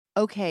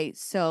Okay,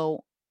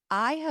 so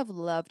I have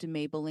loved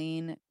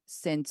Maybelline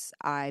since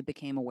I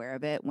became aware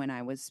of it when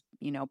I was,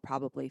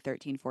 probably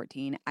 13,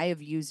 14. I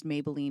have used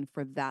Maybelline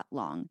for that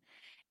long.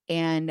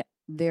 And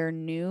their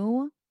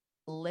new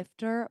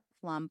Lifter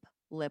Plump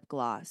lip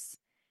gloss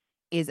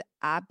is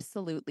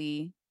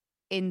absolutely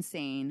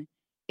insane.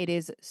 It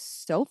is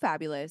so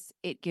fabulous.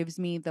 It gives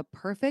me the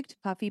perfect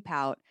puffy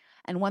pout.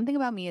 And one thing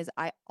about me is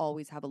I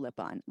always have a lip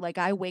on. Like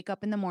I wake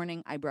up in the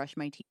morning, I brush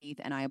my teeth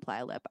and I apply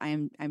a lip.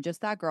 I'm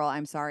just that girl.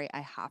 I'm sorry,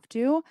 I have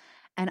to.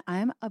 And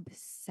I'm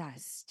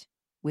obsessed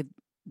with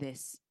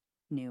this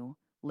new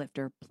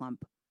Lifter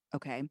Plump.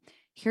 Okay.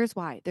 Here's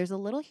why. There's a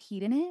little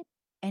heat in it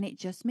and it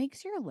just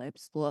makes your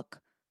lips look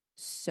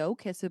so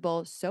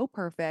kissable, so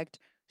perfect,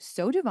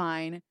 so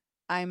divine.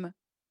 I'm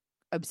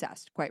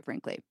obsessed, quite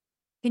frankly.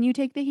 Can you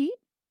take the heat?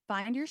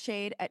 Find your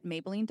shade at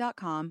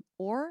Maybelline.com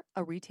or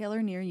a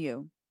retailer near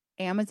you.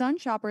 Amazon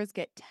shoppers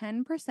get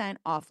 10%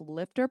 off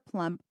Lifter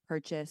Plump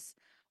purchase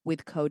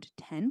with code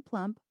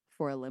 10PLUMP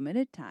for a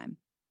limited time.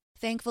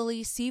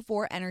 Thankfully,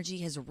 C4 Energy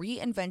has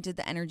reinvented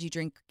the energy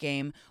drink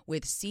game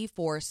with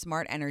C4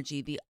 Smart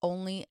Energy, the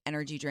only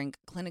energy drink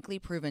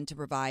clinically proven to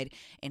provide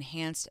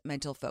enhanced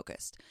mental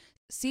focus.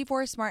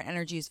 C4 Smart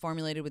Energy is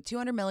formulated with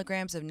 200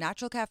 milligrams of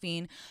natural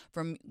caffeine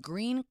from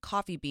green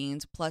coffee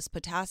beans, plus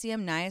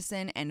potassium,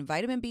 niacin, and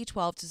vitamin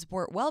B12 to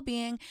support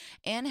well-being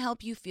and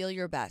help you feel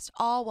your best,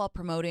 all while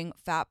promoting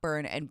fat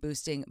burn and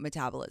boosting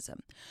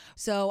metabolism.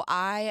 So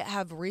I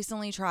have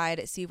recently tried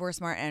C4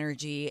 Smart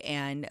Energy,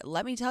 and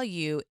let me tell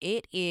you,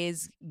 it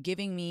is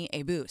giving me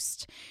a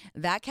boost.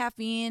 That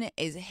caffeine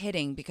is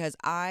hitting because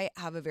I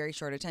have a very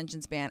short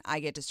attention span.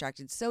 I get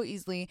distracted so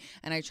easily,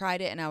 and I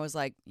tried it and I was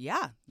like,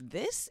 yeah,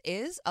 this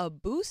is a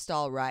boost,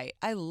 all right.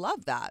 I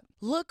love that.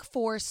 Look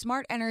for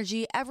Smart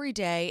Energy every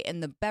day in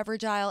the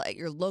beverage aisle at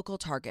your local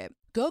Target.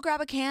 Go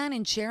grab a can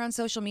and share on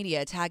social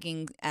media,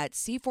 tagging at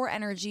C4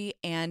 Energy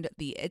and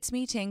the It's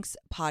Me Tinks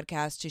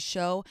podcast to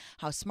show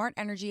how Smart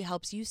Energy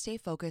helps you stay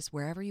focused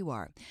wherever you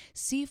are.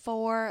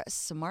 C4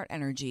 Smart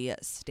Energy,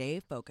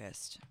 stay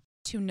focused.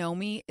 To know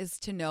me is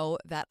to know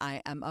that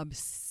I am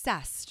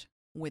obsessed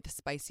with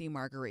spicy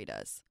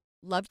margaritas.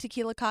 Love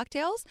tequila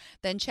cocktails?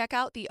 Then check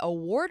out the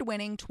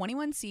award-winning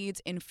 21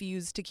 Seeds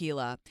Infused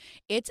Tequila.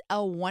 It's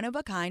a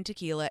one-of-a-kind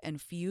tequila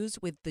infused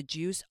with the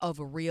juice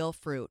of real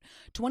fruit.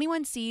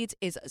 21 Seeds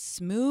is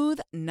smooth,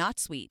 not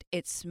sweet.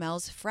 It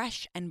smells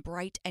fresh and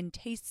bright and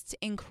tastes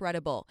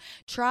incredible.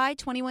 Try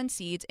 21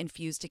 Seeds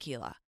Infused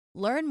Tequila.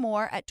 Learn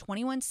more at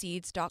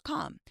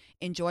 21seeds.com.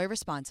 Enjoy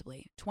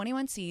responsibly.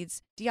 21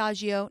 Seeds,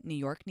 Diageo, New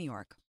York, New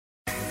York.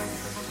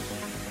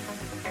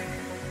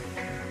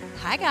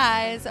 Hi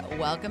guys,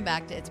 welcome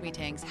back to It's Me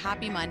Tanks.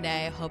 Happy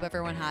Monday. Hope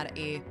everyone had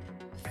a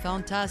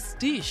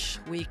fantastique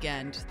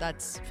weekend.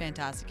 That's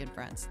fantastic in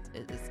France.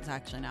 It's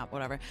actually not,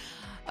 whatever.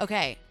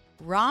 Okay,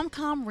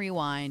 Rom-Com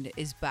Rewind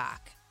is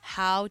back.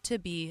 How to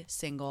Be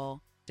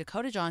Single.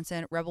 Dakota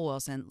Johnson, Rebel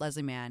Wilson,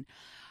 Leslie Mann.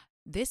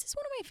 This is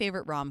one of my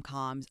favorite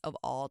rom-coms of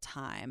all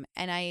time.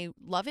 And I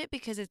love it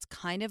because it's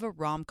kind of a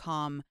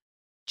rom-com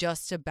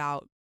just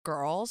about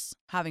girls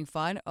having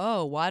fun.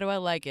 Oh, why do I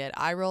like it?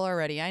 I roll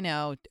already. I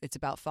know it's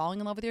about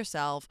falling in love with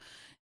yourself.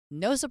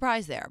 No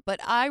surprise there. But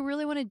I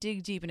really want to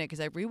dig deep in it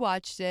because I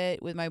rewatched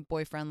it with my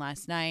boyfriend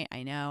last night.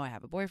 I know I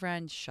have a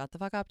boyfriend. Shut the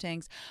fuck up,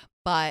 Tanks.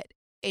 But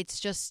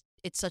it's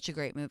such a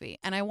great movie.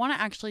 And I want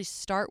to actually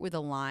start with a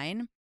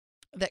line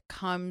that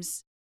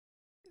comes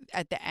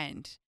at the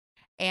end.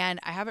 And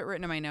I have it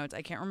written in my notes.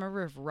 I can't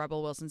remember if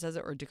Rebel Wilson says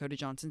it or Dakota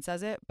Johnson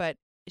says it, but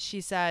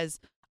she says,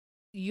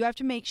 you have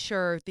to make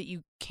sure that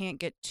you can't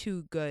get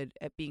too good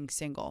at being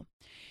single.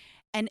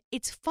 And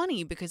it's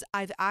funny because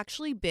I've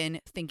actually been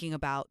thinking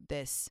about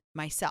this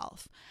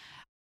myself.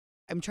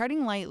 I'm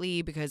treading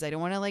lightly because I don't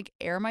want to like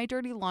air my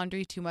dirty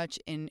laundry too much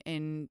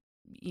in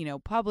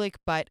public,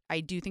 but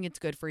I do think it's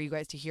good for you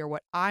guys to hear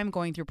what I'm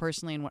going through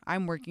personally and what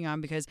I'm working on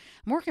because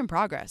I'm work in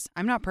progress.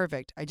 I'm not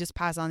perfect. I just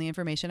pass on the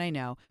information I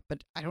know,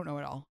 but I don't know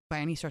it all by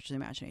any stretch of the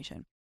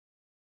imagination.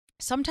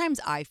 Sometimes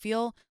I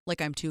feel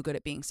like I'm too good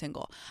at being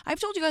single. I've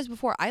told you guys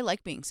before, I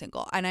like being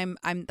single, and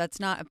I'm that's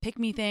not a pick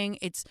me thing.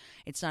 It's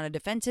not a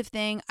defensive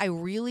thing. I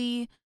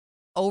really,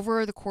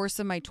 over the course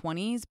of my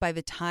 20s, by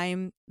the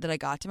time that I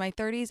got to my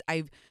 30s,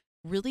 I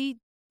really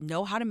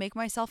know how to make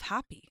myself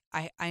happy.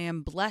 I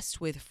am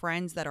blessed with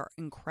friends that are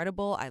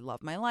incredible. I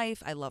love my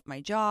life. I love my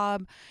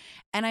job,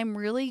 and I'm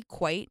really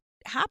quite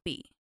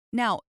happy.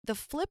 Now, the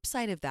flip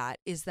side of that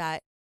is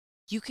that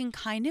you can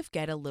kind of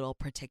get a little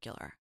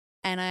particular.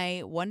 And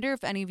I wonder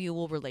if any of you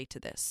will relate to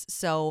this.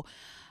 So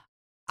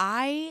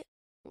I'm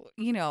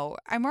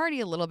already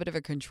a little bit of a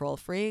control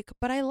freak,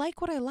 but I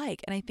like what I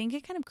like. And I think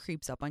it kind of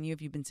creeps up on you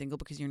if you've been single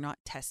because you're not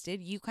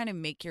tested. You kind of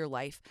make your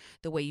life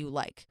the way you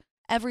like.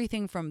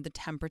 Everything from the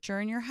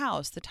temperature in your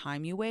house, the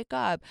time you wake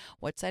up,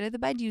 what side of the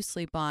bed you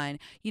sleep on.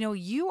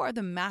 You are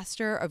the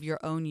master of your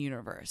own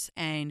universe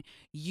and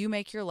you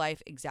make your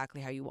life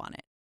exactly how you want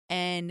it.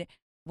 And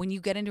when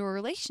you get into a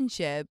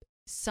relationship,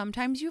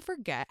 sometimes you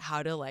forget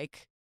how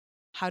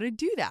to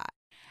do that.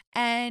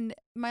 And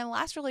my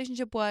last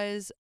relationship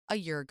was a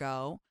year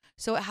ago.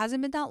 So it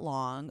hasn't been that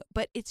long,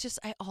 but it's just,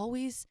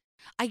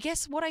 I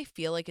guess what I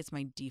feel like it's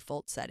my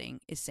default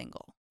setting is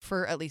single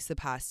for at least the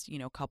past,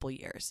 couple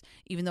years.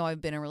 Even though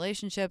I've been in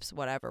relationships,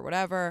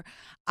 whatever,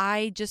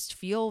 I just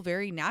feel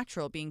very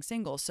natural being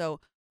single. So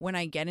when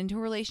I get into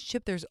a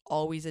relationship, there's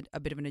always a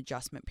bit of an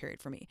adjustment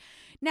period for me.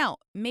 Now,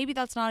 maybe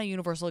that's not a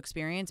universal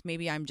experience.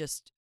 Maybe I'm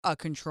just a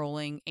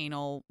controlling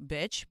anal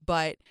bitch,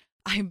 but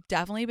I've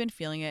definitely been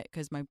feeling it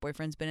because my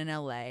boyfriend's been in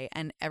LA.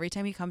 And every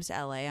time he comes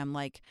to LA, I'm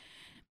like,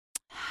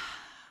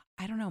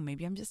 I don't know,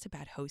 maybe I'm just a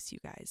bad host, you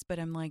guys, but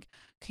I'm like,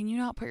 can you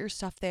not put your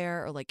stuff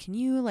there? Or like, can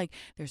you, like,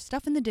 there's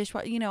stuff in the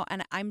dishwasher,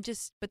 and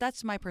but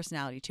that's my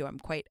personality too. I'm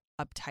quite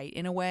uptight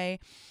in a way.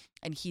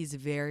 And he's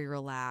very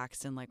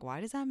relaxed and like,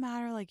 why does that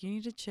matter? Like, you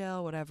need to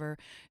chill, whatever.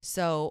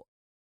 So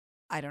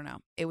I don't know.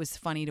 It was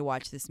funny to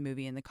watch this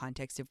movie in the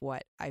context of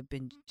what I've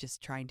been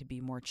just trying to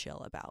be more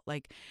chill about.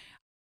 Like,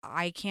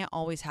 I can't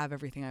always have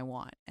everything I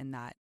want. And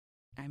that,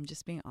 I'm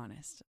just being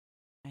honest.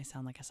 I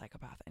sound like a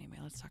psychopath. Anyway,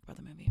 let's talk about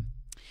the movie.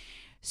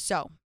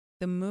 So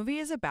the movie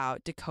is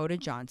about Dakota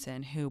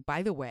Johnson, who,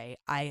 by the way,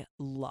 I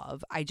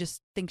love. I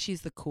just think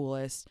she's the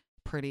coolest,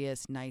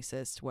 prettiest,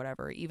 nicest,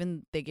 whatever.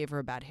 Even they gave her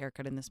a bad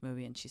haircut in this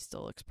movie and she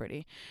still looks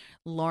pretty.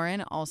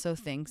 Lauren also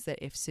thinks that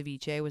if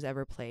Ceviche was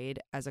ever played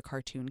as a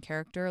cartoon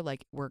character,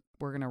 like we're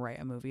going to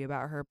write a movie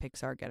about her,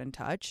 Pixar, get in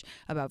touch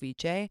about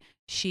Viche.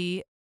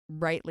 She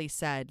rightly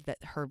said that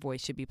her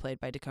voice should be played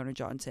by Dakota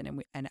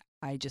Johnson, and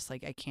I just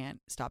like, I can't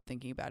stop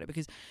thinking about it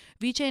because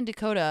Viche and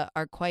Dakota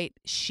are quite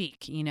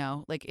chic,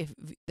 like if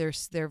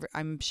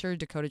I'm sure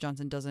Dakota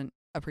Johnson doesn't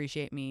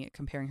appreciate me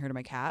comparing her to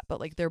my cat, but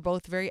like they're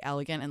both very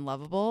elegant and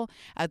lovable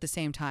at the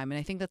same time, and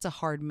I think that's a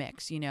hard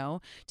mix,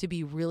 to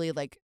be really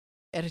like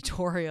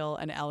editorial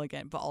and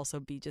elegant but also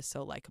be just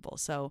so likable.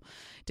 So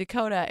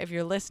Dakota, if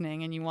you're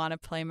listening and you want to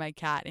play my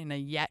cat in a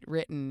yet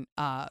written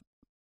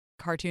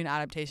cartoon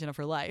adaptation of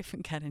her life,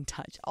 get in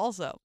touch.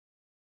 Also,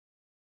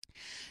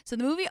 so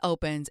the movie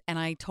opens and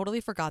I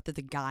totally forgot that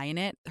the guy in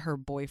it, her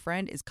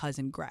boyfriend, is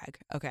cousin Greg.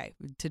 Okay,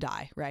 to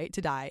die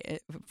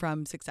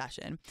from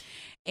Succession.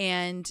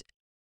 And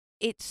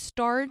it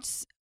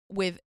starts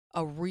with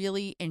a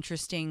really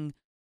interesting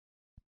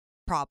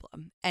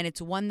problem, and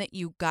it's one that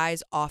you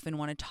guys often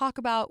want to talk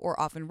about or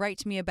often write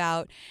to me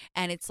about.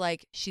 And it's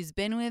like, she's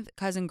been with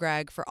cousin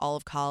Greg for all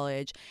of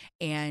college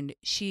and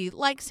she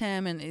likes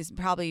him and is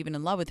probably even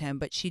in love with him,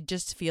 but she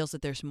just feels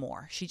that there's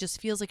more. She just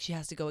feels like she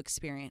has to go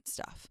experience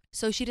stuff.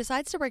 So she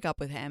decides to break up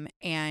with him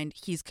and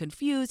he's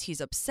confused,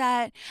 he's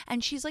upset,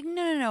 and she's like,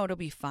 no, it'll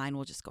be fine,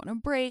 we'll just go on a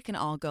break and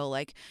I'll go,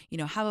 like,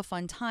 have a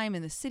fun time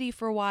in the city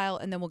for a while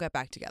and then we'll get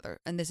back together.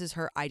 And this is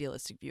her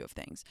idealistic view of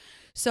things.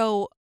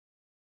 So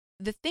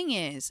the thing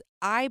is,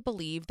 I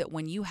believe that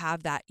when you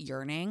have that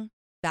yearning,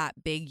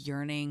 that big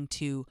yearning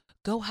to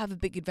go have a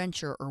big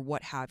adventure or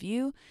what have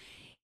you,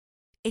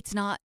 it's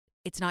not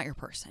your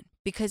person.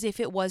 Because if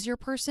it was your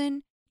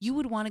person, you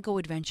would want to go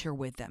adventure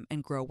with them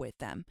and grow with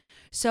them.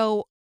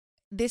 So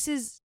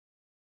there's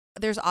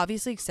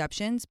obviously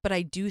exceptions, but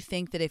I do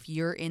think that if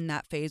you're in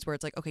that phase where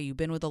it's like, okay, you've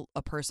been with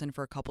a person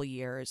for a couple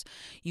years,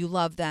 you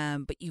love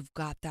them, but you've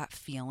got that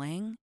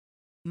feeling,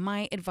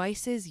 my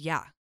advice is,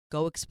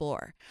 go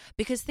explore.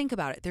 Because think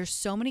about it. There's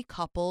so many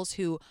couples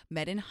who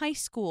met in high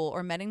school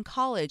or met in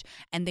college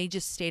and they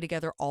just stay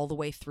together all the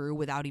way through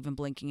without even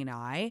blinking an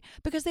eye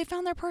because they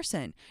found their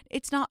person.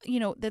 It's not,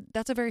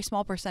 that's a very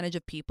small percentage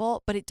of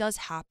people, but it does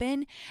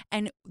happen.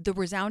 And the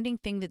resounding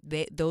thing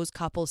that those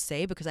couples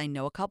say, because I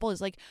know a couple, is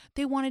like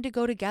they wanted to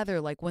go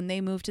together. Like when they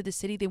moved to the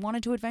city, they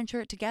wanted to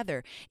adventure it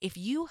together. If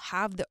you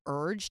have the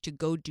urge to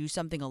go do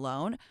something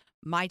alone,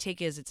 my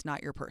take is it's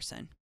not your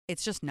person.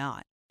 It's just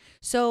not.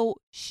 So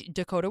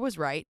Dakota was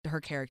right, her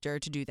character,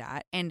 to do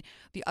that. And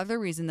the other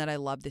reason that I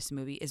love this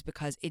movie is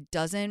because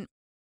it's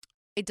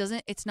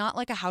not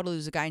like a How to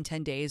Lose a Guy in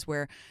 10 Days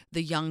where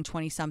the young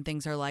 20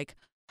 somethings are like,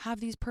 have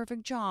these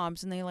perfect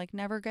jobs and they like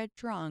never get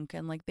drunk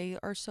and like they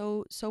are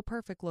so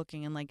perfect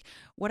looking and like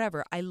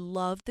whatever. I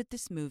love that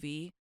this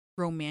movie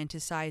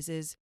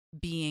romanticizes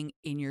being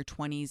in your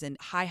 20s and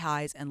high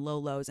highs and low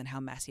lows and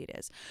how messy it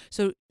is.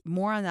 So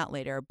more on that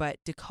later, but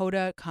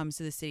Dakota comes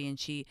to the city and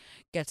she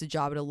gets a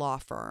job at a law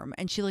firm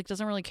and she like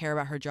doesn't really care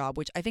about her job,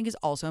 which I think is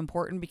also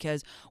important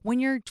because when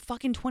you're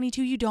fucking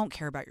 22, you don't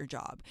care about your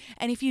job.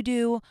 And if you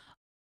do,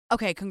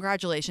 okay,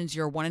 congratulations,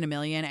 you're one in a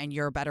million and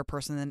you're a better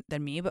person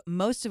than me. But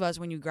most of us,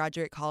 when you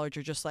graduate college,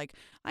 are just like,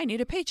 I need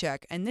a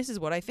paycheck and this is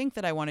what I think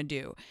that I want to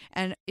do.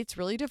 And it's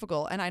really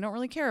difficult and I don't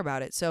really care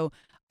about it. So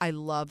I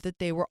love that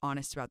they were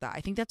honest about that. I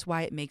think that's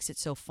why it makes it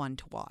so fun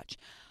to watch.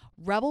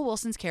 Rebel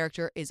Wilson's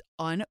character is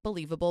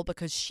unbelievable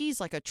because she's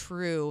like a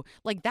true,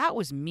 like that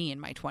was me in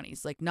my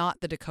 20s, like not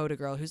the Dakota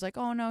girl who's like,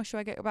 oh no, should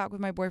I get back with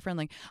my boyfriend?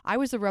 Like I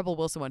was the Rebel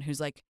Wilson one who's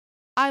like,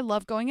 I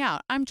love going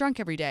out. I'm drunk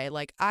every day.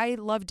 Like I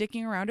love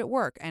dicking around at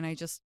work. And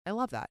I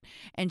love that.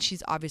 And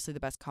she's obviously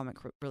the best comic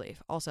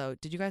relief. Also,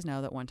 did you guys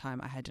know that one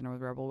time I had dinner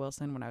with Rebel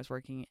Wilson when I was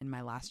working in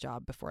my last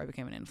job before I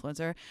became an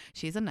influencer?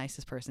 She's the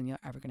nicest person you're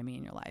ever going to meet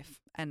in your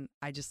life. And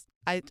I just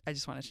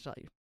wanted to tell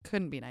you,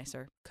 couldn't be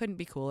nicer. Couldn't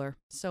be cooler.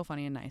 So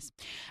funny and nice.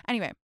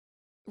 Anyway,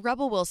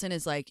 Rebel Wilson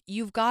is like,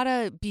 you've got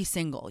to be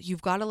single.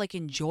 You've got to like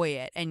enjoy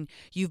it. And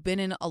you've been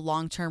in a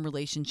long-term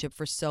relationship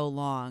for so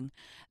long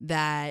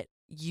that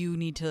you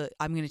need to,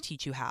 I'm going to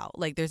teach you how.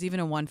 Like there's even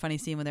a one funny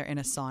scene when they're in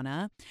a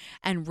sauna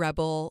and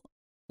Rebel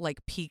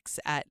like peeks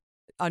at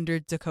under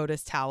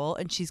Dakota's towel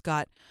and she's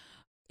got,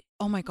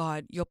 oh my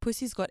God, your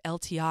pussy's got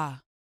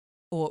LTR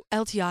or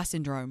LTR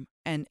syndrome.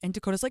 And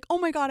Dakota's like, oh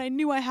my God, I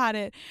knew I had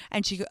it.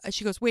 And she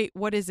goes, wait,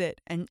 what is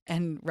it?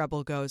 And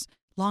Rebel goes,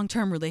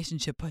 long-term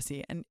relationship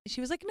pussy. And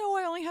she was like, no,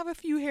 I only have a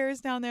few hairs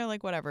down there,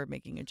 like whatever,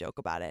 making a joke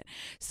about it.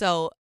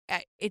 So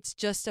it's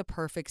just a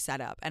perfect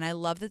setup. And I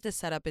love that the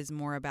setup is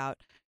more about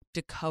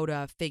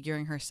Dakota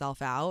figuring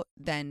herself out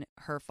than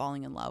her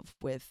falling in love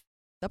with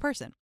the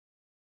person.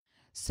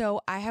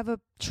 So I have a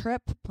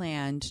trip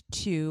planned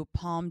to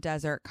Palm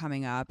Desert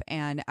coming up,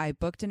 and I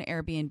booked an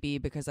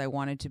Airbnb because I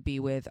wanted to be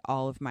with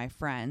all of my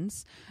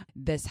friends.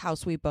 This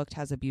house we booked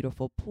has a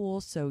beautiful pool,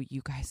 so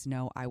you guys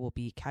know I will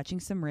be catching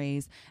some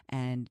rays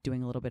and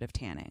doing a little bit of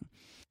tanning.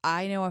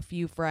 I know a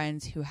few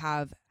friends who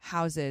have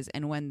houses,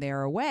 and when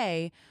they're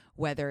away,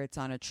 whether it's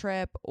on a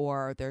trip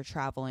or they're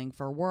traveling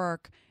for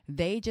work,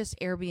 they just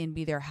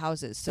Airbnb their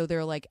houses. So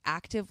they're like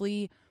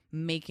actively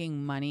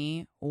making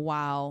money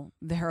while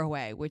they're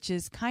away, which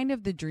is kind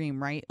of the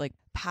dream, right? Like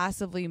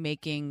passively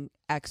making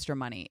extra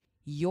money.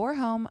 Your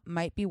home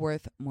might be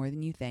worth more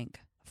than you think.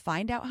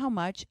 Find out how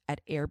much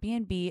at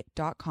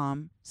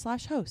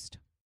airbnb.com/host.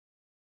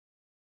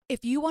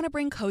 If you want to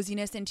bring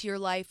coziness into your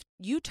life,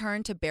 you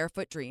turn to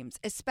Barefoot Dreams,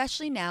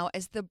 especially now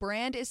as the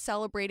brand is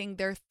celebrating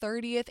their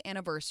 30th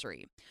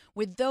anniversary.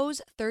 With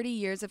those 30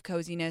 years of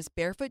coziness,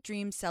 Barefoot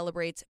Dreams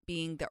celebrates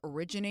being the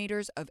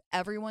originators of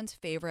everyone's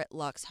favorite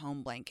luxe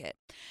home blanket.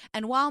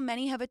 And while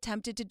many have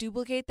attempted to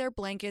duplicate their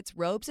blankets,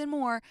 robes, and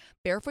more,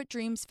 Barefoot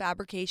Dreams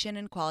fabrication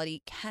and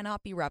quality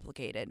cannot be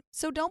replicated.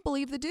 So don't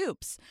believe the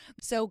dupes.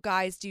 So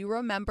guys, do you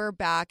remember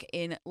back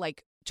in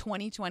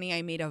 2020,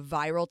 I made a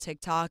viral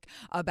TikTok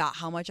about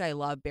how much I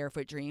love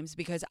Barefoot Dreams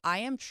because I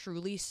am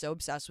truly so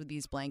obsessed with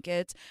these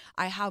blankets.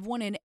 I have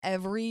one in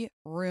every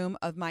room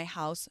of my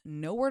house,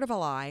 no word of a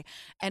lie,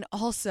 and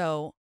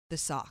also the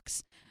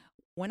socks.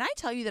 When I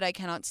tell you that I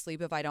cannot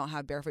sleep if I don't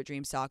have Barefoot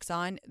Dreams socks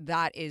on,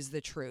 that is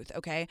the truth,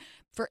 okay?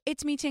 For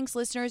It's Me Tinks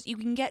listeners, you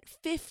can get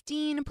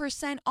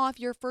 15% off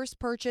your first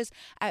purchase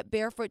at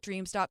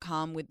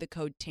barefootdreams.com with the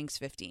code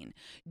TINKS15.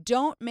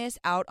 Don't miss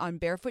out on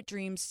Barefoot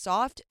Dreams'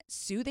 soft,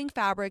 soothing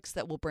fabrics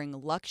that will bring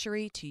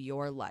luxury to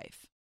your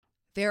life.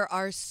 There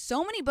are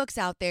so many books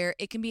out there,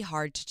 it can be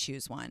hard to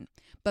choose one.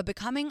 But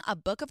becoming a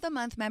Book of the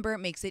Month member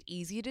makes it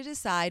easy to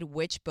decide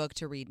which book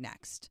to read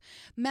next.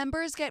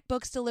 Members get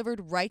books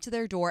delivered right to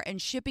their door,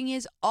 and shipping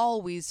is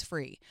always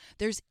free.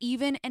 There's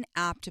even an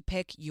app to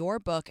pick your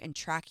book and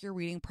track your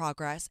reading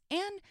progress,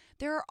 and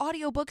there are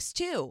audiobooks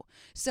too.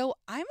 So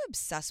I'm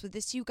obsessed with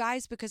this, you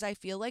guys, because I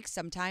feel like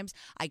sometimes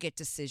I get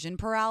decision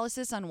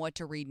paralysis on what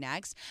to read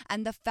next.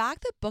 And the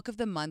fact that Book of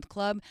the Month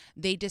Club,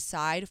 they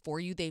decide for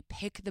you, they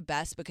pick the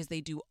best because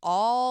they do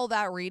all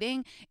that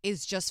reading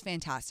is just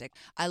fantastic.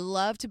 I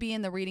love to be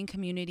in the reading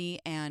community,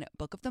 and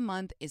Book of the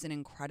Month is an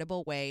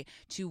incredible way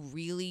to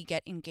really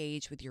get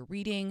engaged with your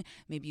reading.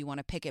 Maybe you want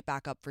to pick it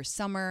back up for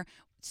summer.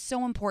 It's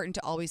so important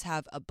to always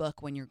have a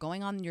book when you're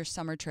going on your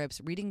summer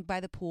trips, reading by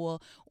the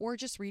pool, or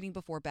just reading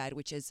before bed,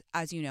 which is,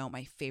 as you know,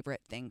 my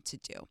favorite thing to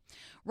do.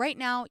 Right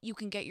now, you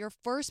can get your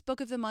first book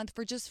of the month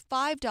for just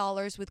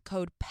 $5 with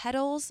code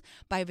PETALS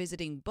by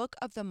visiting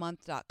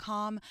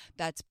bookofthemonth.com.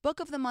 That's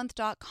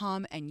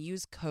bookofthemonth.com and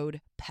use code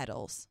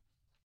PETALS.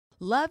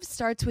 Love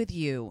starts with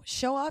you.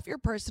 Show off your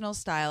personal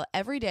style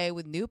every day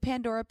with new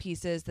Pandora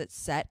pieces that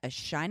set a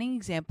shining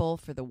example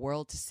for the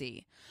world to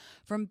see.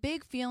 From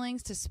big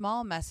feelings to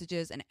small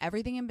messages and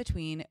everything in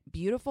between,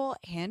 beautiful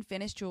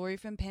hand-finished jewelry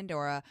from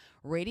Pandora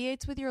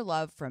radiates with your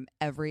love from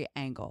every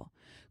angle.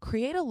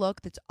 Create a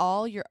look that's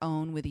all your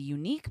own with a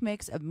unique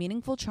mix of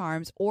meaningful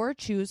charms, or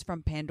choose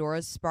from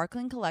Pandora's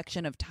sparkling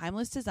collection of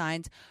timeless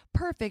designs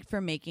perfect for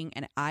making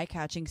an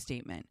eye-catching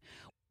statement.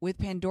 With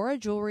Pandora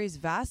Jewelry's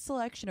vast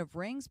selection of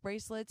rings,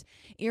 bracelets,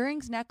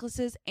 earrings,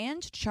 necklaces,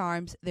 and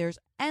charms, there's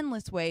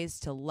endless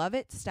ways to love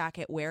it, stack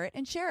it, wear it,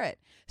 and share it.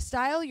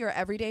 Style your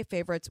everyday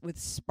favorites with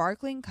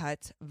sparkling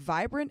cuts,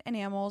 vibrant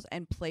enamels,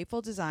 and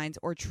playful designs,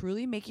 or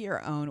truly make it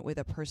your own with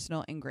a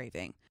personal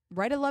engraving.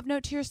 Write a love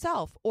note to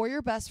yourself or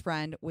your best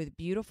friend with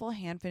beautiful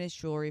hand-finished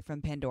jewelry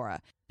from Pandora.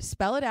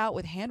 Spell it out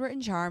with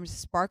handwritten charms,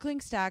 sparkling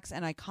stacks,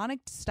 and iconic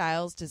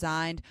styles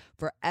designed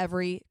for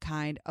every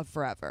kind of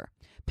forever.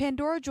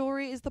 Pandora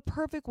Jewelry is the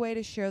perfect way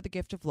to share the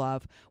gift of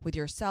love with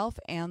yourself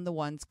and the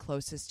ones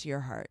closest to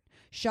your heart.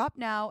 Shop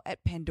now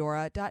at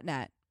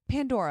pandora.net.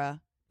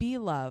 Pandora, be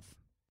love.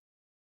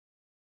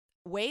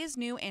 Ouai's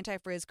new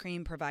anti-frizz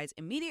cream provides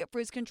immediate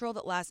frizz control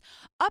that lasts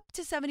up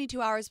to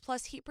 72 hours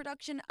plus heat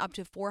production up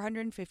to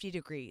 450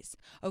 degrees.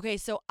 Okay,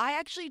 so I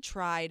actually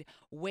tried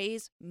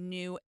Ouai's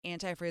new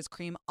anti-frizz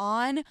cream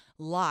on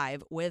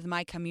live with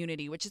my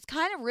community, which is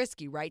kind of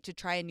risky, right? To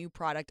try a new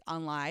product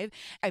on live.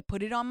 I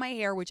put it on my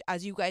hair, which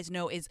as you guys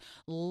know is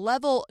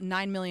level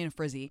 9 million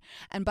frizzy.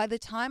 And by the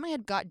time I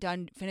had got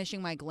done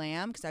finishing my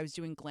glam, because I was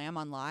doing glam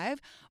on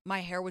live, my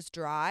hair was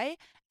dry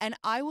and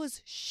I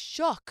was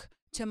shook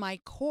to my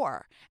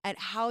core at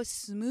how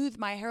smooth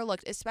my hair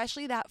looked,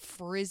 especially that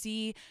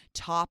frizzy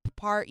top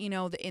part, you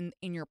know, in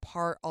your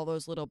part, all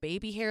those little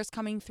baby hairs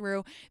coming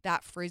through,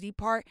 that frizzy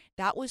part,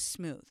 that was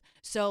smooth.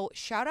 So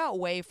shout out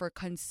Ouai for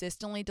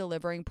consistently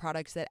delivering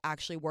products that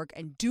actually work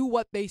and do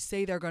what they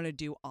say they're going to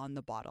do on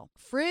the bottle.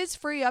 Frizz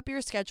free up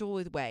your schedule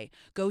with Ouai.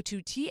 Go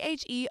to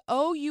THEOUAI.com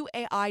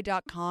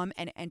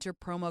and enter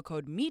promo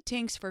code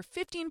MEETINKS for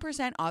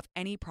 15% off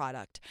any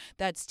product.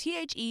 That's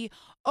THEOUAI.com,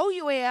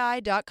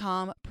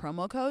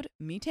 promo code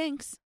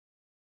MEETINKS.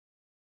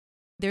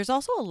 There's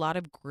also a lot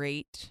of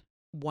great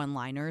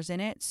one-liners in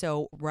it.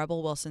 So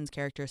Rebel Wilson's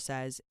character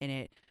says in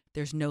it,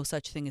 there's no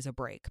such thing as a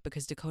break,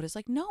 because Dakota's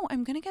like, no,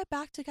 I'm going to get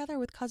back together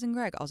with Cousin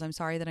Greg. Also, I'm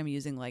sorry that I'm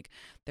using like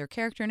their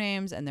character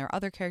names and their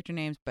other character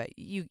names, but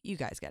you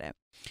guys get it.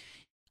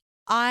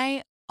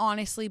 I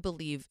honestly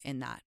believe in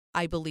that.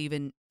 I believe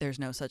in there's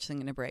no such thing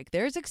in a break.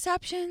 There's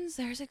exceptions,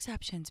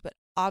 but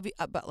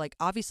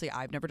obviously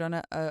I've never done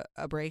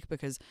a break,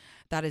 because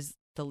that is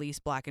the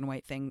least black and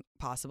white thing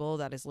possible.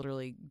 That is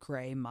literally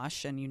gray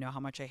mush, and you know how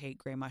much I hate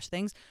gray mush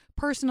things.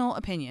 Personal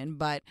opinion,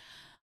 but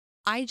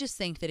I just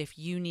think that if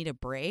you need a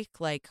break,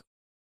 like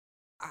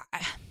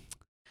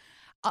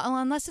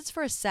unless it's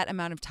for a set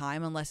amount of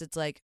time, unless it's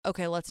like,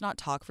 okay, let's not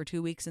talk for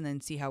 2 weeks and then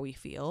see how we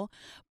feel.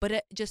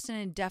 But just an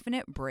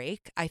indefinite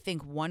break, I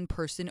think one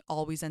person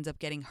always ends up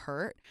getting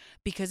hurt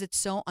because it's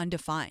so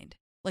undefined.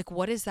 Like,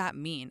 what does that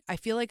mean? I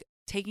feel like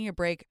taking a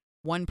break,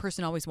 one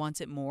person always wants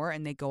it more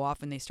and they go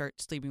off and they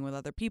start sleeping with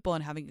other people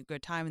and having a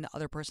good time, and the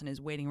other person is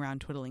waiting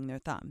around twiddling their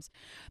thumbs.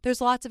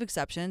 There's lots of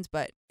exceptions,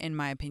 but in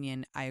my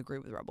opinion, I agree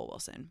with Rebel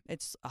Wilson.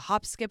 It's a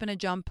hop, skip, and a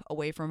jump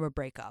away from a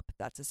breakup.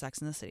 That's a Sex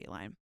and the City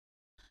line.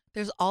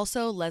 There's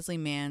also Leslie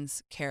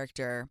Mann's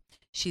character.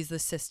 She's the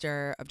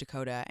sister of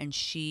Dakota, and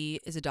she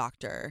is a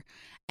doctor,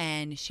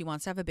 and she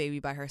wants to have a baby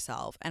by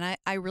herself. And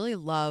I really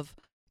love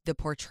the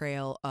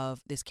portrayal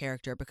of this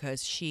character,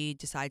 because she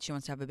decides she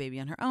wants to have a baby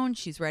on her own.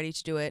 She's ready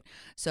to do it.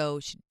 So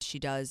she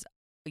does,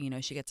 you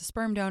know, she gets a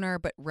sperm donor,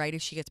 but right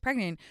as she gets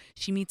pregnant,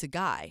 she meets a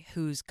guy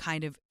who's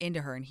kind of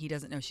into her, and he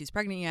doesn't know she's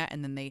pregnant yet.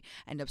 And then they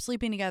end up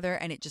sleeping together,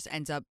 and it just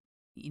ends up,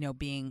 you know,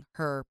 being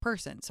her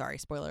person. Sorry,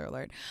 spoiler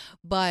alert.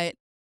 But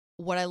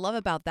what I love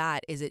about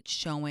that is it's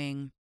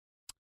showing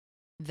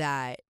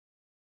that,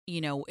 you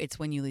know, it's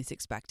when you least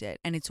expect it.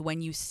 And it's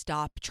when you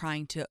stop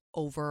trying to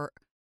over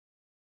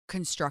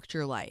construct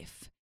your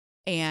life.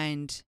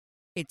 And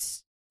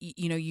it's,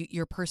 you know,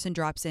 your person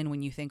drops in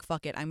when you think,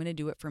 fuck it, I'm going to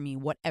do it for me,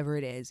 whatever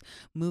it is.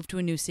 Move to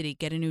a new city,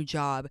 get a new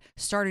job,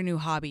 start a new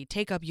hobby,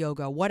 take up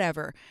yoga,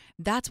 whatever.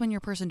 That's when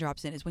your person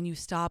drops in, is when you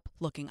stop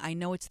looking. I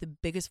know it's the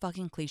biggest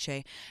fucking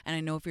cliche. And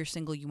I know if you're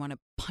single, you want to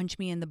punch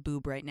me in the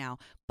boob right now,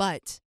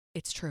 but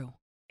it's true.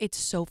 It's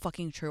so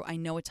fucking true. I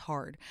know it's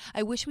hard.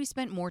 I wish we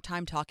spent more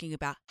time talking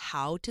about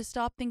how to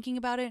stop thinking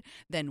about it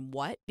than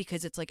what,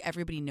 because it's like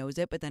everybody knows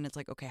it, but then it's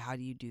like, okay, how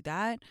do you do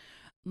that?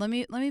 Let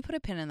me put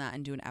a pin in that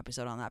and do an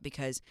episode on that,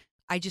 because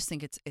I just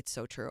think it's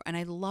so true. And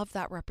I love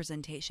that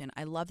representation.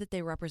 I love that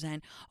they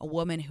represent a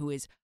woman who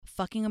is a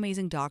fucking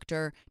amazing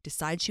doctor,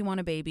 decides she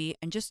wants a baby,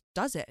 and just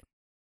does it.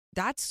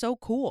 That's so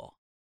cool.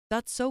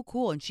 That's so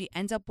cool. And she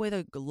ends up with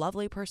a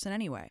lovely person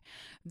anyway.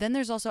 Then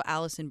there's also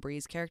Alison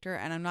Brie's character.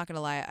 And I'm not going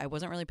to lie, I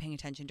wasn't really paying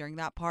attention during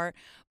that part.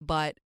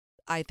 But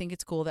I think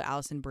it's cool that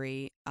Alison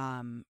Brie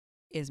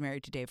is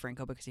married to Dave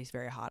Franco, because he's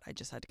very hot. I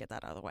just had to get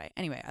that out of the way.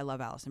 Anyway, I love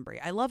Alison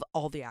Brie. I love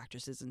all the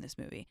actresses in this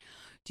movie.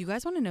 Do you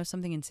guys want to know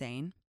something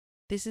insane?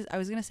 I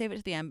was going to save it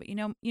to the end, but you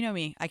know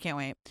me. I can't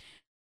wait.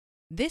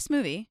 This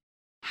movie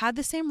had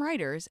the same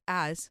writers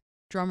as,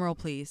 drumroll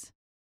please,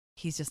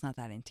 He's Just Not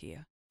That Into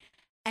You.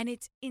 And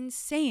it's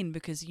insane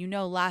because, you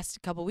know,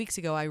 last couple weeks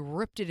ago, I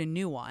ripped it a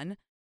new one.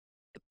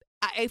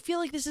 I feel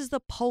like this is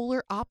the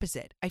polar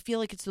opposite. I feel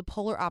like it's the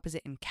polar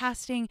opposite in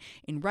casting,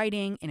 in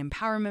writing, in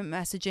empowerment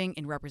messaging,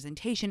 in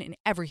representation, in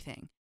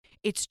everything.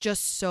 It's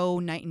just so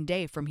night and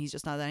day from He's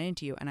Just Not That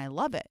Into You. And I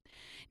love it.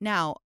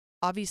 Now,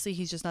 obviously,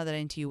 He's Just Not That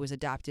Into You was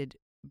adapted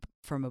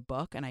from a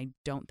book, and I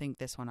don't think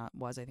this one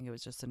was. I think it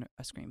was just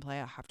a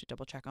screenplay. I have to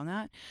double check on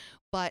that.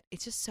 But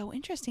it's just so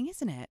interesting,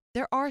 isn't it?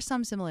 There are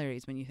some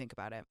similarities when you think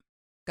about it.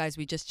 Guys,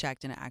 we just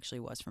checked, and it actually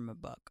was from a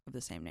book of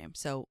the same name.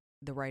 So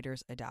the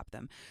writers adapt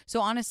them.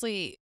 So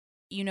honestly,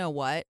 you know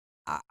what?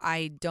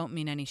 I don't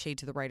mean any shade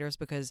to the writers,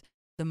 because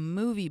the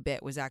movie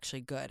bit was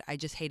actually good. I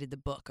just hated the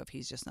book of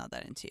He's Just Not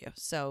That Into You.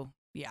 So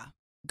yeah,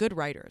 good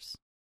writers.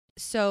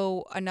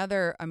 So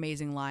another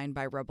amazing line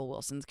by Rebel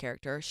Wilson's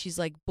character. She's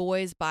like,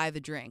 "Boys buy the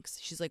drinks."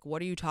 She's like,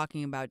 "What are you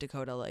talking about,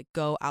 Dakota? Like,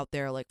 go out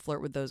there, like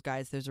flirt with those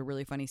guys." There's a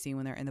really funny scene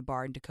when they're in the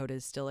bar and Dakota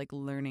is still like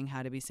learning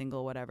how to be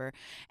single, whatever.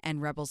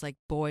 And Rebel's like,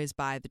 "Boys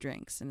buy the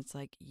drinks," and it's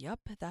like, "Yep,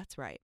 that's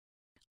right."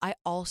 I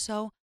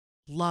also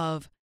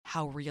love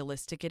how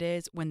realistic it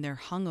is when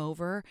they're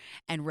hungover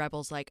and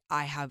Rebel's like,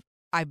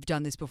 I've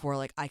done this before,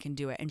 like I can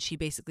do it. And she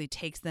basically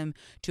takes them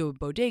to a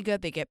bodega,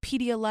 they get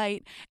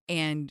Pedialyte,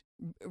 and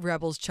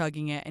Rebel's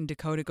chugging it, and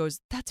Dakota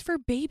goes, "That's for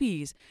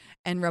babies."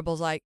 And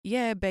Rebel's like,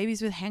 "Yeah,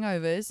 babies with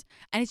hangovers."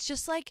 And it's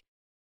just like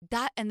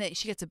that, and then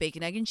she gets a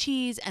bacon, egg, and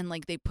cheese, and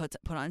like they put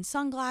on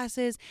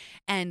sunglasses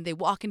and they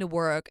walk into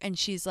work and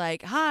she's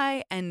like,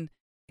 "Hi," and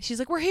she's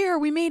like, "We're here,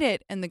 we made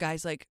it." And the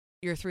guy's like,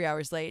 "You're 3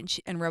 hours late."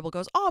 And Rebel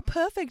goes, "Oh,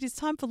 perfect, it's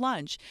time for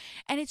lunch."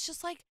 And it's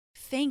just like,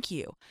 thank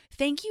you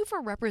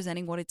for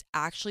representing what it's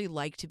actually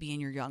like to be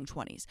in your young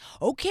 20s.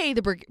 Okay,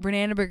 the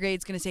Banana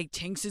Brigade's gonna say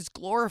Tinks is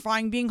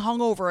glorifying being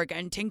hungover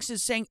again. Tinks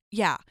is saying,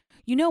 yeah,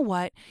 you know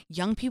what,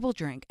 young people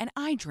drink and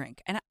I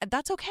drink, and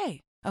that's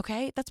okay.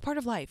 Okay, that's part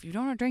of life. If you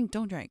don't drink,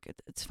 don't drink.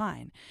 It's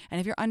fine. And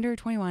if you're under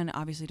 21,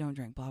 obviously don't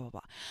drink, blah, blah, blah.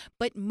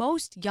 But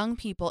most young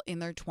people in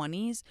their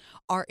 20s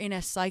are in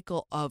a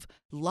cycle of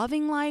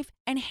loving life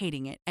and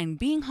hating it, and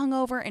being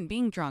hungover and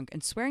being drunk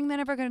and swearing they're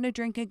never going to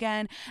drink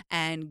again,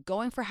 and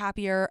going for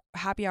happy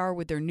hour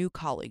with their new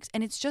colleagues.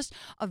 And it's just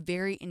a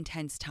very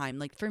intense time.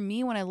 Like for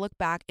me, when I look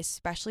back,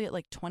 especially at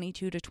like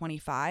 22 to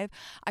 25,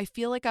 I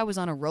feel like I was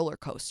on a roller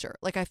coaster.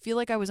 Like I feel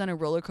like I was on a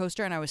roller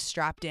coaster and I was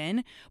strapped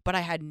in, but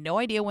I had no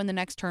idea when the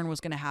next turn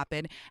was going to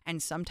happen.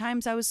 And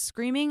sometimes I was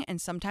screaming and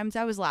sometimes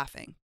I was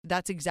laughing.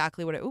 That's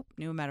exactly what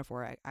new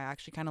metaphor. I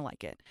actually kind of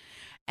like it.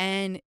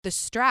 And the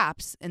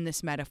straps in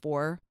this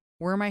metaphor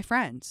were my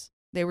friends.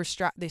 They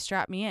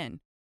strapped me in.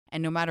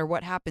 And no matter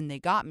what happened, they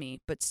got me.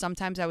 But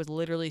sometimes I was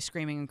literally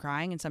screaming and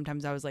crying, and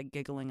sometimes I was like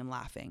giggling and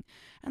laughing.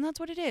 And that's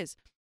what it is.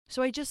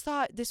 So I just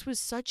thought this was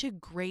such a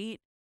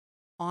great,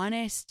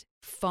 honest,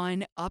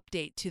 fun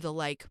update to the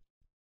like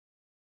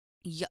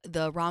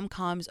the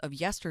rom-coms of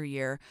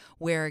yesteryear,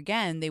 where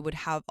again they would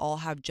all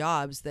have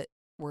jobs that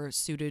were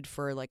suited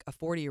for like a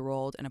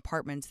 40-year-old and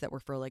apartments that were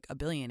for like a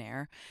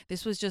billionaire.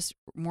 This was just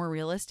more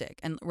realistic.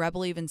 And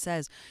Rebel even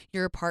says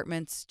your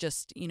apartment's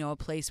just, a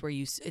place where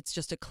it's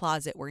just a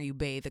closet where you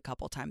bathe a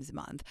couple times a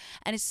month.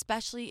 And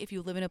especially if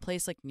you live in a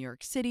place like New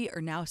York City,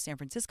 or now San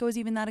Francisco is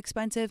even that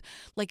expensive,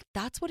 like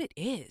that's what it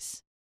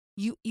is.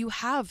 You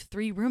have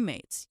 3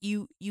 roommates.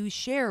 You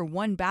share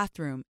 1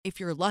 bathroom if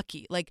you're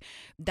lucky. Like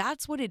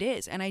that's what it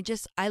is. And I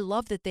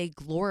love that they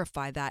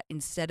glorify that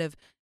instead of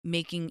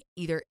making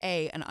either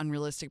A, an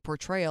unrealistic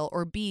portrayal,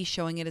 or B,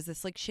 showing it as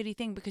this like shitty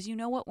thing. Because you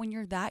know what, when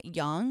you're that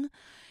young,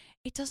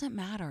 it doesn't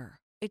matter.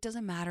 It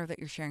doesn't matter that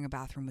you're sharing a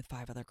bathroom with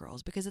 5 other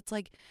girls, because it's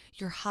like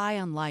you're high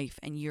on life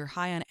and you're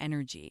high on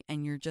energy,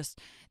 and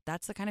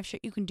that's the kind of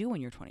shit you can do when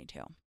you're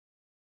 22.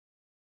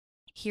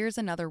 Here's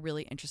another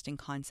really interesting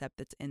concept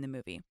that's in the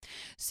movie.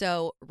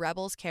 So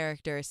Rebel's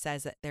character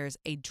says that there's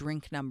a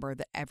drink number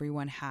that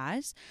everyone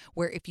has,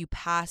 where if you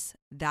pass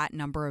that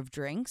number of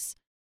drinks,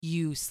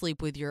 you sleep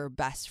with your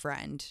best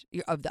friend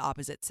of the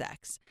opposite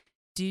sex.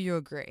 Do you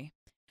agree?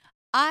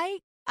 I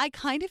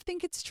kind of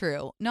think it's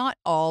true. Not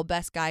all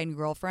best guy and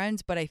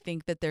girlfriends, but I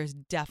think that there's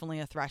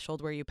definitely a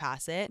threshold where you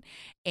pass it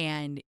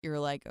and you're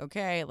like,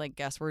 okay, like,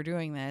 guess we're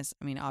doing this.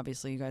 I mean,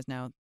 obviously you guys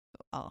know,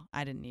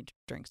 I didn't need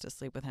drinks to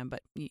sleep with him,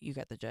 but you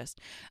get the gist.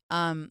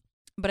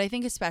 But I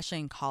think especially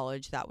in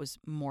college, that was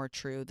more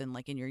true than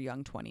like in your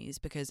young 20s,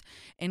 because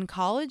in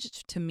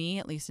college, to me,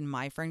 at least in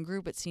my friend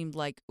group, it seemed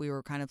like we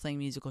were kind of playing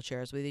musical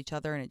chairs with each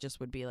other, and it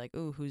just would be like,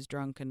 ooh, who's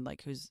drunk, and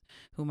like who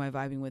am I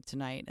vibing with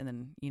tonight? And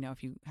then,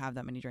 if you have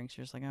that many drinks,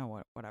 you're just like,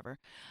 oh, whatever.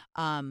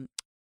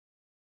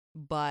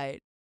 But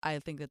I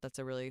think that that's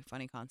a really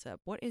funny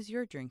concept. What is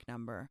your drink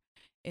number?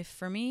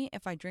 If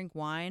I drink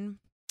wine,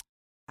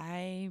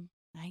 I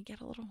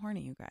get a little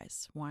horny, you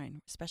guys.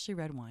 Wine, especially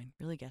red wine,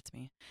 really gets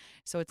me.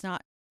 So it's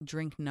not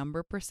drink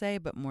number per se,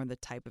 but more the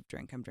type of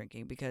drink I'm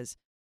drinking, because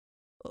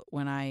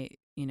when I,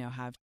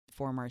 have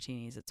 4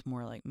 martinis, it's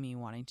more like me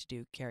wanting to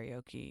do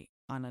karaoke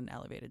on an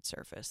elevated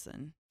surface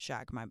than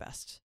shag my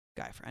best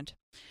guy friend.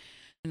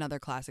 Another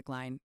classic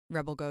line,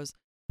 Rebel goes,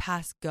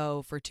 "Pass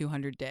go for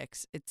 200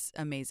 dicks." It's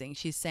amazing.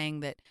 She's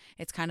saying that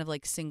it's kind of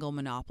like single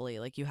monopoly.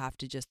 Like you have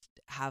to just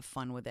have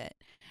fun with it.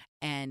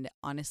 And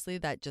honestly,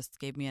 that just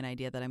gave me an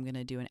idea that I'm going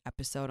to do an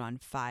episode on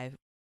 5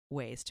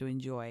 ways to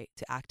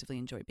actively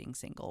enjoy being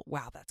single.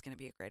 Wow, that's going to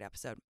be a great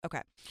episode.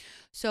 Okay.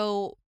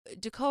 So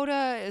Dakota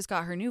has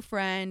got her new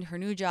friend, her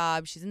new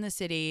job. She's in the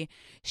city.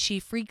 She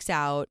freaks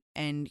out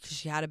and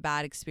she had a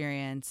bad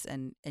experience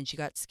and she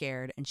got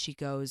scared, and she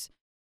goes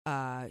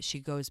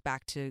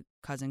back to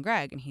cousin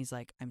Greg, and he's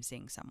like, "I'm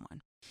seeing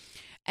someone."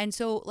 And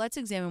so let's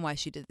examine why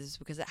she did this,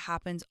 because it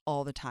happens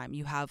all the time.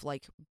 You have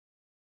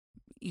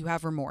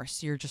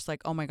remorse. You're just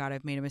like, oh my God,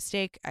 I've made a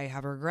mistake. I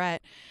have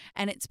regret.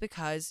 And it's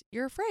because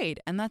you're afraid,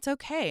 and that's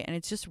okay. And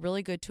it's just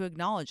really good to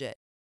acknowledge it.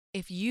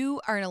 If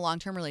you are in a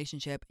long-term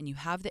relationship and you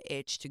have the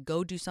itch to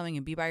go do something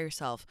and be by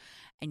yourself,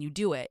 and you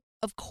do it,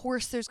 Of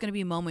course, there's going to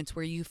be moments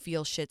where you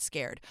feel shit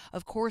scared.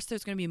 Of course,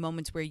 there's going to be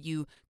moments where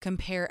you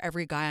compare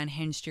every guy on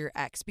Hinge to your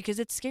ex because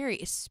it's scary,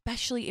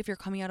 especially if you're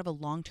coming out of a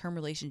long term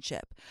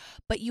relationship.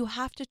 But you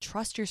have to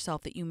trust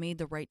yourself that you made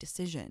the right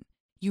decision.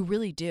 You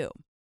really do.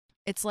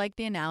 It's like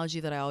the analogy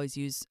that I always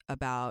use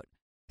about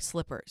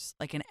slippers.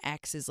 Like an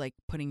ex is like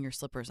putting your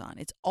slippers on.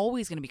 It's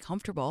always going to be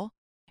comfortable.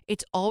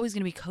 It's always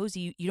going to be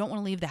cozy. You don't want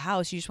to leave the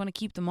house. You just want to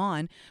keep them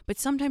on. But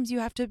sometimes you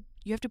have to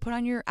put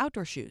on your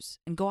outdoor shoes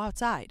and go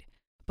outside.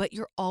 But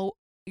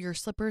your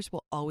slippers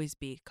will always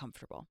be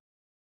comfortable.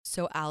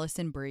 So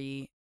Alison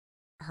Brie,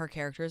 her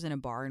character is in a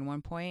bar in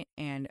one point,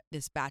 and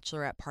this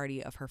bachelorette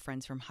party of her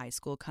friends from high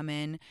school come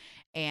in,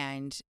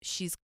 and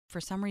she's for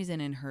some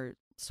reason in her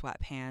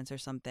sweatpants or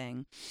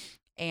something.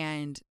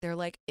 And they're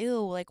like,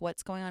 ew, like,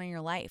 what's going on in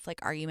your life? Like,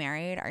 are you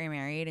married? Are you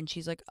married? And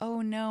she's like,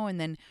 oh, no. And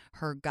then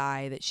her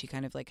guy that she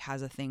kind of like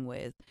has a thing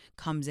with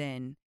comes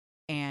in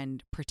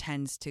and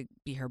pretends to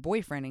be her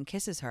boyfriend and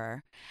kisses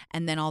her.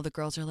 And then all the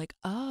girls are like,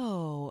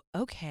 oh,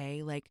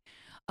 okay. Like,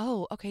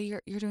 oh, okay,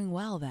 you're doing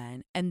well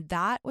then. And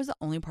that was the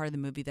only part of the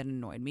movie that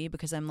annoyed me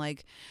because I'm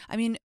like, I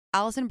mean,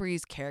 Alison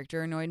Brie's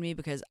character annoyed me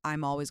because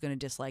I'm always going to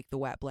dislike the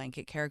wet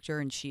blanket character,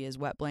 and she is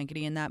wet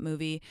blankety in that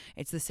movie.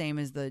 It's the same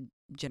as the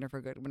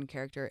Ginnifer Goodwin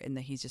character in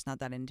the He's Just Not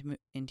That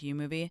Into You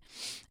movie.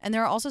 And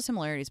there are also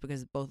similarities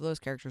because both of those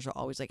characters are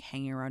always like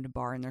hanging around a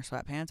bar in their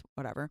sweatpants,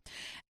 whatever.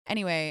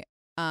 Anyway,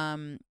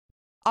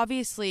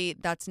 obviously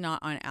that's not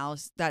on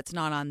Alice, that's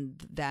not on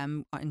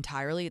them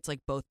entirely. It's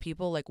like both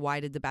people. Like, why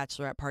did the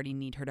bachelorette party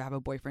need her to have a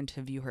boyfriend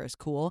to view her as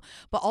cool?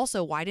 But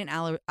also, why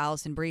didn't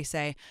Alison Brie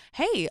say,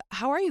 hey,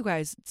 how are you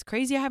guys? It's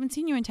crazy, I haven't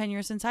seen you in 10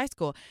 years since high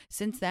school.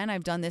 Since then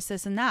I've done this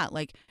and that.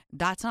 Like,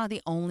 that's not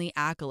the only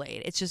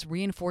accolade. It's just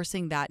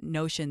reinforcing that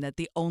notion that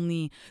the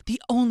only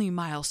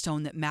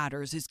milestone that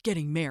matters is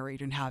getting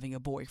married and having a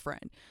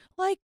boyfriend.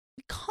 Like,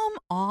 come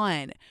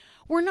on.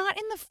 We're not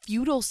in the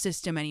feudal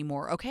system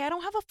anymore, okay? I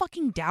don't have a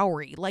fucking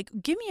dowry. Like,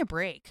 give me a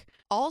break.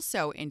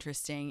 Also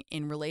interesting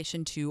in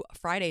relation to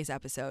Friday's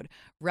episode,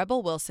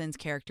 Rebel Wilson's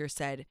character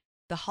said,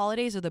 the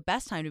holidays are the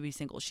best time to be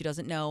single. She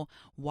doesn't know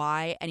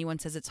why anyone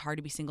says it's hard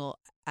to be single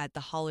at the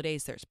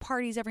holidays. There's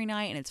parties every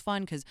night and it's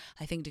fun because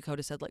I think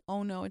Dakota said like,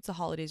 oh no, it's the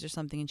holidays or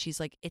something. And she's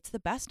like, it's the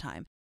best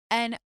time.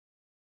 And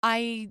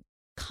I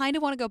kind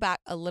of want to go back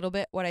a little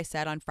bit what I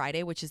said on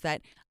Friday, which is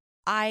that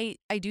I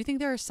do think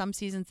there are some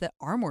seasons that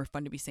are more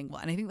fun to be single.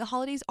 And I think the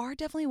holidays are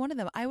definitely one of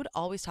them. I would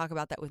always talk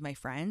about that with my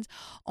friends.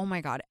 Oh my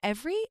God.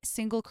 Every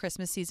single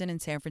Christmas season in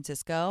San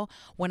Francisco,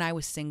 when I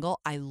was single,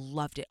 I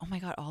loved it. Oh my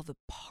God. All the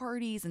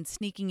parties and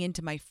sneaking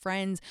into my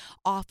friends'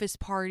 office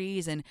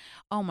parties. And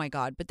oh my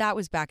God. But that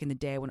was back in the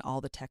day when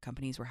all the tech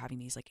companies were having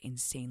these like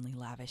insanely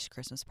lavish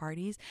Christmas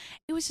parties.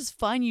 It was just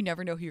fun. You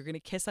never know who you're going to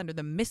kiss under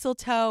the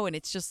mistletoe. And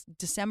it's just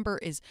December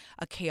is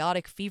a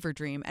chaotic fever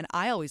dream. And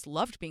I always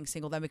loved being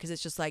single then because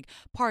it's just like,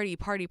 party,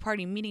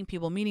 meeting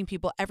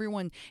people.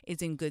 Everyone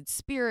is in good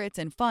spirits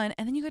and fun.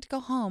 And then you get to go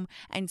home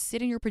and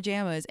sit in your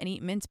pajamas and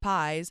eat mince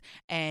pies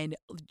and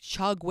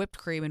chug whipped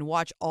cream and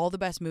watch all the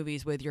best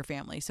movies with your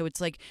family. So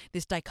it's like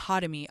this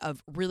dichotomy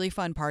of really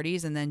fun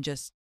parties and then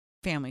just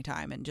family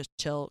time and just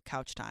chill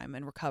couch time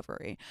and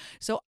recovery.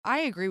 So I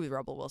agree with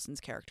Rebel Wilson's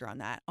character on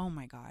that. Oh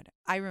my God.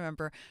 I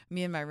remember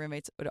me and my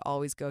roommates would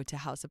always go to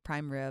House of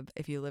Prime Rib.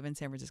 If you live in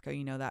San Francisco,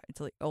 you know that it's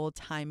like old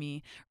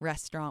timey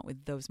restaurant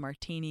with those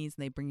martinis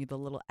and they bring you the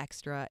little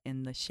extra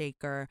in the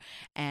shaker.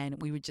 And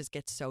we would just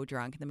get so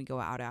drunk and then we go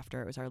out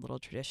after. It was our little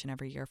tradition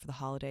every year for the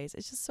holidays.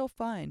 It's just so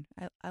fun.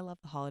 I love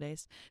the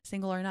holidays,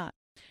 single or not.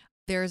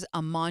 There's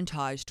a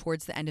montage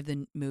towards the end of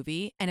the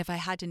movie. And if I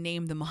had to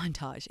name the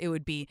montage, it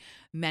would be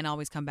Men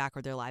Always Come Back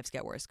or Their Lives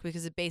Get Worse.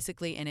 Because it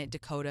basically in it,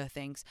 Dakota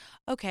thinks,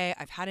 okay,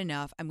 I've had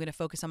enough. I'm going to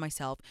focus on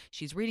myself.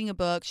 She's reading a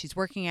book. She's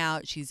working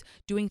out. She's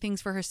doing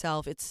things for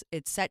herself. It's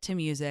set to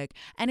music.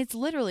 And it's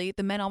literally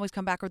the Men Always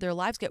Come Back or Their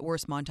Lives Get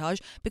Worse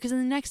montage. Because in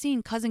the next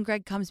scene, Cousin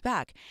Greg comes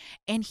back.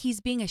 And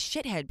he's being a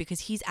shithead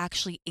because he's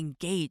actually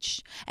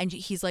engaged. And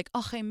he's like,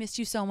 oh, I missed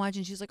you so much.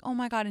 And she's like, oh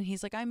my God. And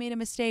he's like, I made a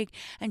mistake.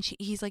 And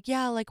he's like,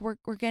 yeah, like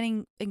we're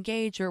getting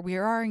engaged or we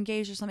are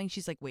engaged or something.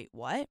 She's like, wait,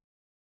 what?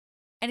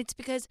 And it's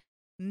because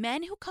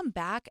men who come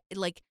back,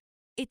 like,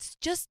 it's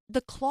just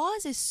the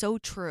clause is so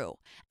true.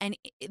 And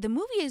the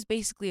movie is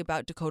basically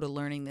about Dakota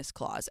learning this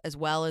clause as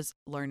well as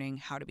learning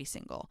how to be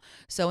single.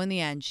 So in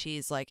the end,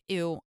 she's like,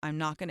 ew, I'm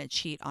not going to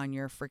cheat on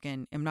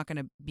I'm not going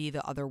to be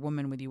the other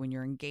woman with you when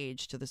you're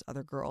engaged to this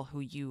other girl who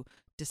you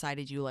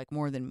decided you like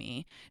more than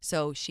me.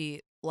 So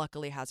she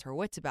luckily has her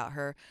wits about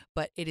her,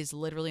 but it is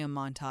literally a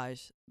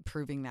montage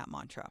proving that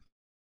mantra.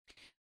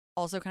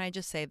 Also, can I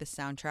just say the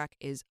soundtrack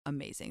is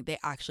amazing. They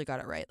actually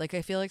got it right. Like,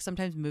 I feel like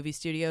sometimes movie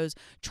studios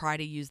try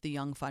to use the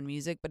young, fun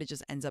music, but it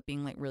just ends up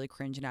being like really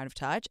cringe and out of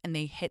touch. And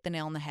they hit the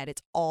nail on the head.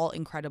 It's all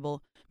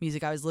incredible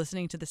music. I was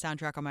listening to the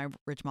soundtrack on my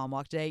Rich Mom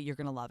walk today. You're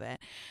going to love it.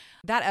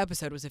 That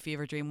episode was a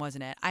fever dream,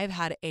 wasn't it? I've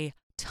had a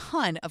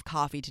ton of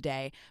coffee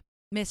today.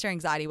 Mr.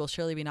 Anxiety will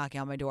surely be knocking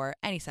on my door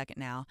any second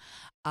now.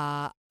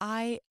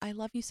 I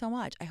love you so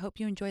much. I hope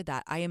you enjoyed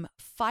that. I am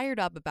fired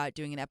up about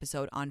doing an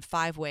episode on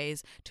 5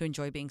 ways to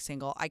enjoy being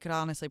single. I could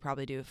honestly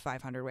probably do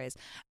 500 ways.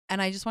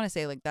 And I just want to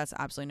say, like, that's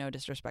absolutely no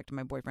disrespect to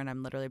my boyfriend.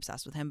 I'm literally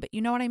obsessed with him, but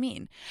you know what I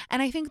mean.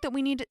 And I think that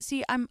we need to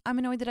see, I'm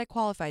annoyed that I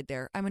qualified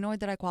there. I'm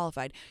annoyed that I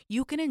qualified.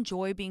 You can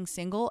enjoy being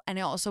single and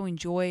also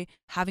enjoy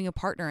having a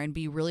partner and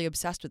be really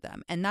obsessed with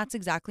them. And that's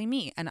exactly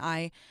me. And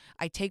I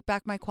take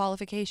back my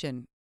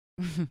qualification.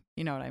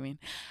 You know what I mean?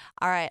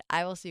 All right.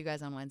 I will see you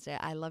guys on Wednesday.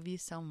 I love you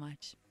so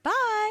much.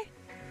 Bye.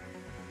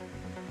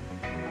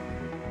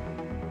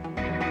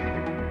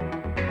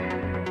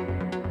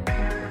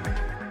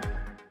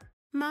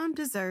 Mom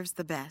deserves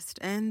the best,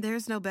 and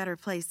there's no better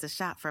place to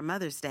shop for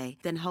Mother's Day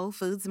than Whole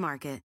Foods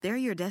Market. They're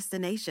your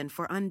destination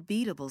for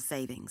unbeatable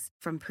savings,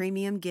 from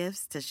premium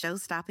gifts to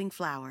show-stopping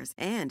flowers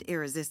and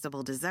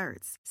irresistible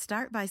desserts.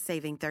 Start by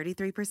saving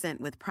 33%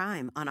 with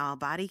Prime on all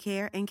body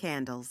care and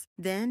candles.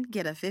 Then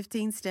get a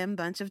 15-stem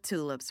bunch of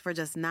tulips for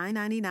just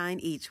 $9.99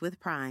 each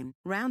with Prime.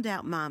 Round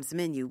out Mom's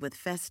menu with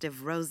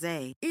festive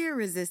rosé,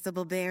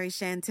 irresistible berry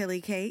chantilly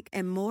cake,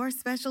 and more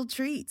special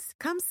treats.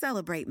 Come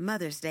celebrate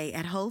Mother's Day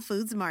at Whole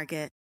Foods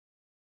Market.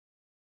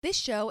 This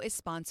show is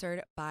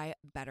sponsored by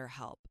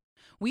BetterHelp.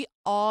 We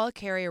all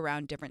carry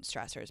around different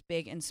stressors,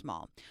 big and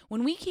small.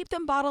 When we keep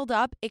them bottled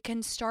up, it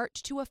can start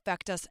to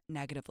affect us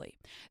negatively.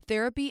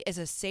 Therapy is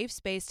a safe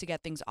space to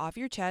get things off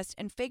your chest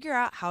and figure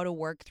out how to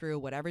work through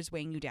whatever's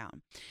weighing you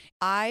down.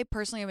 I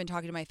personally have been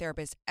talking to my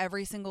therapist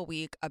every single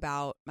week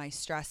about my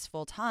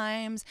stressful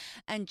times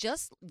and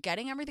just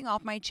getting everything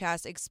off my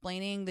chest,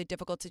 explaining the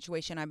difficult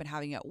situation I've been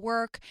having at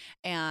work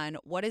and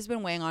what has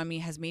been weighing on me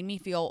has made me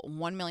feel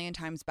 1,000,000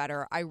 times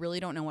better. I really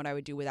don't know what I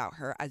would do without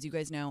her. As you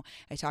guys know,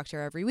 I talk to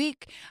her every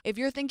week. If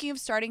you're thinking of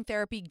starting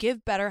therapy,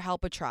 give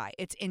BetterHelp a try.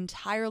 It's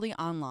entirely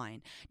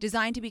online,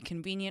 designed to be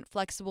convenient,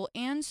 flexible,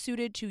 and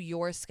suited to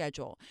your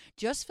schedule.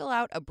 Just fill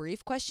out a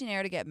brief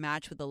questionnaire to get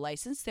matched with a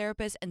licensed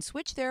therapist and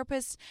switch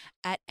therapists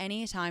at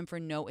any time for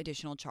no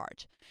additional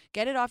charge.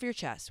 Get it off your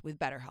chest with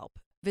BetterHelp.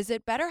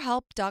 Visit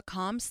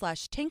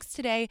betterhelp.com/tinks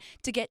today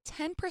to get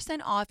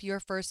 10% off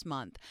your first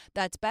month.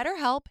 That's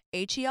BetterHelp,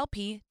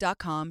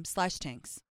 HELP.com/tinks.